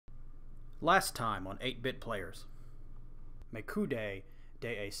Last time on 8-Bit Players. Mekude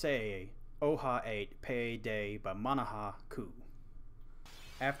de Asei Oha 8 Pe de Bamanaha Ku.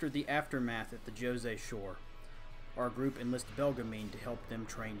 After the aftermath at the Jose shore, our group enlists Belgamine to help them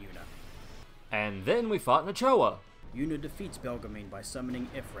train Yuna. And then we fought Nachoa. Yuna defeats Belgamine by summoning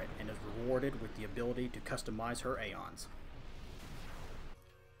Ifrit and is rewarded with the ability to customize her Aeons.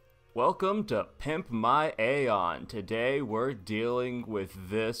 Welcome to Pimp My Aeon. Today we're dealing with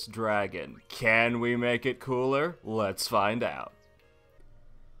this dragon. Can we make it cooler? Let's find out.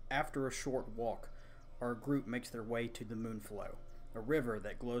 After a short walk, our group makes their way to the Moonflow, a river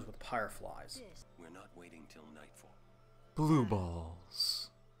that glows with fireflies. We're not waiting till nightfall. Blue balls.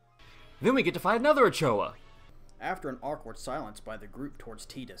 Then we get to fight another Achoa. After an awkward silence by the group towards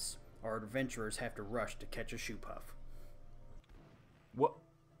Tidus, our adventurers have to rush to catch a Shoepuff. What?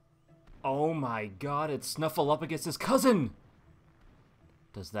 Oh my god, it's Snuffleupagus' cousin!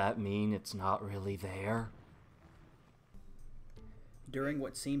 Does that mean it's not really there? During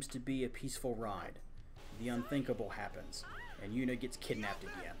what seems to be a peaceful ride, the unthinkable happens, and Yuna gets kidnapped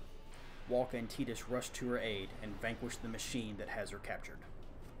again. Wakka and Tidus rush to her aid and vanquish the machine that has her captured.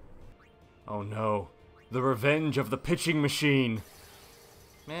 Oh no, the revenge of the pitching machine!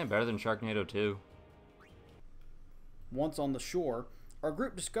 Man, better than Sharknado 2. Once on the shore, our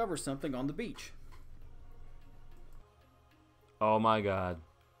group discovers something on the beach. Oh my god.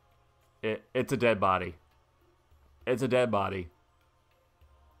 It's a dead body. It's a dead body.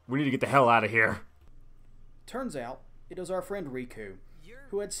 We need to get the hell out of here. Turns out, it is our friend Riku,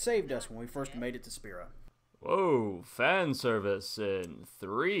 who had saved us when we first made it to Spira. Whoa, fan service in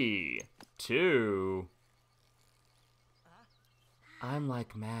 3, 2... I'm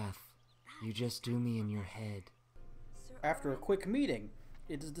like math. You just do me in your head. After a quick meeting,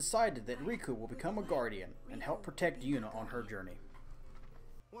 it is decided that Riku will become a guardian and help protect Yuna on her journey.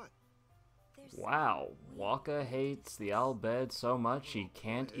 Wow, Wakka hates the Al Bhed so much he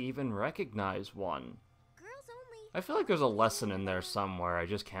can't even recognize one. I feel like there's a lesson in there somewhere, I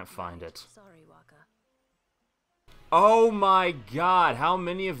just can't find it. Sorry, Wakka. Oh my god, how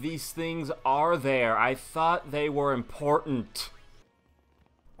many of these things are there? I thought they were important.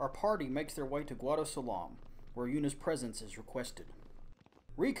 Our party makes their way to Guado Salam, where Yuna's presence is requested.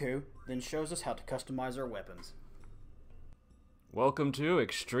 Riku then shows us how to customize our weapons. Welcome to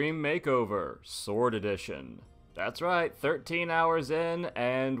Extreme Makeover, Sword Edition. That's right, 13 hours in,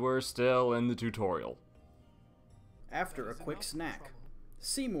 and we're still in the tutorial. After a quick snack,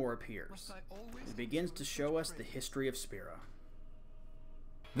 Seymour appears and begins to show us the history of Spira.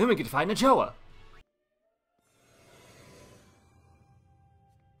 Then we get to fight Nachoa.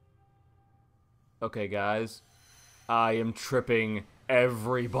 Okay, guys. I am tripping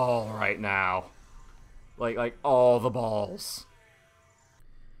every ball right now. Like all the balls.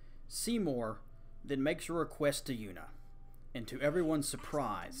 Seymour then makes a request to Yuna, and to everyone's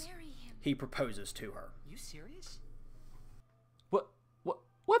surprise, he proposes to her. You serious?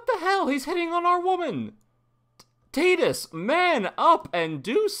 What the hell? He's hitting on our woman! Tidus, man up and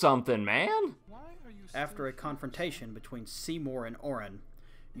do something, man! After a confrontation between Seymour and Auron,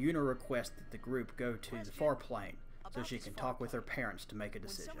 Yuna requests that the group go to the far plane so she can talk with her parents to make a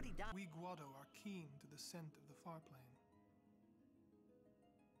decision. We Guado are keen to the scent of the far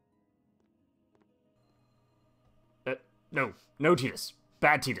plane. No Tidus.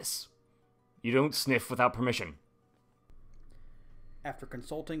 Bad Tidus. You don't sniff without permission. After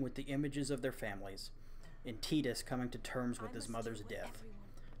consulting with the images of their families, and Tidus coming to terms with his mother's death,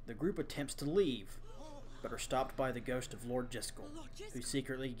 the group attempts to leave, but are stopped by the ghost of Lord Jyscal, who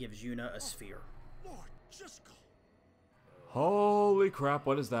secretly gives Yuna a sphere. Holy crap,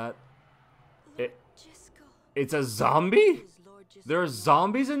 what is that? It's a zombie? There are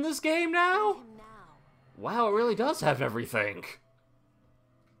zombies in this game now? Wow, it really does have everything.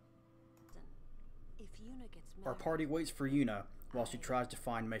 Our party waits for Yuna while she tries to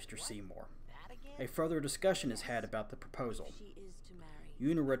find Maester Seymour. A further discussion is had about the proposal.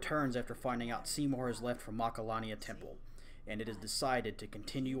 Yuna returns after finding out Seymour has left for Macalania Temple, and it is decided to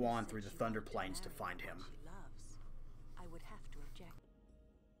continue on through the Thunder Plains to find him. I would have to object.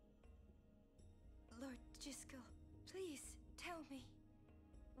 Lord Jyscal, please tell me,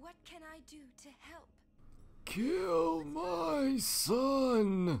 what can I do to help? Kill my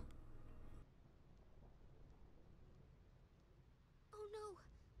son! Oh no,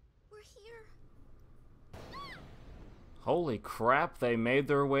 we're here. Holy crap, they made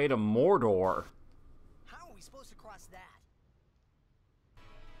their way to Mordor. How are we supposed to cross that?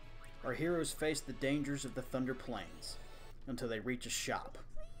 Our heroes face the dangers of the Thunder Plains until they reach a shop,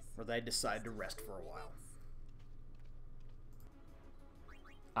 where they decide to rest for a while.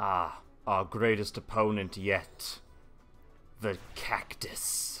 Ah, our greatest opponent yet. The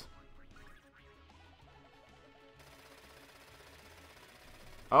cactus.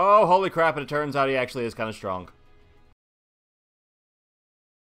 Oh, holy crap, and it turns out he actually is kind of strong.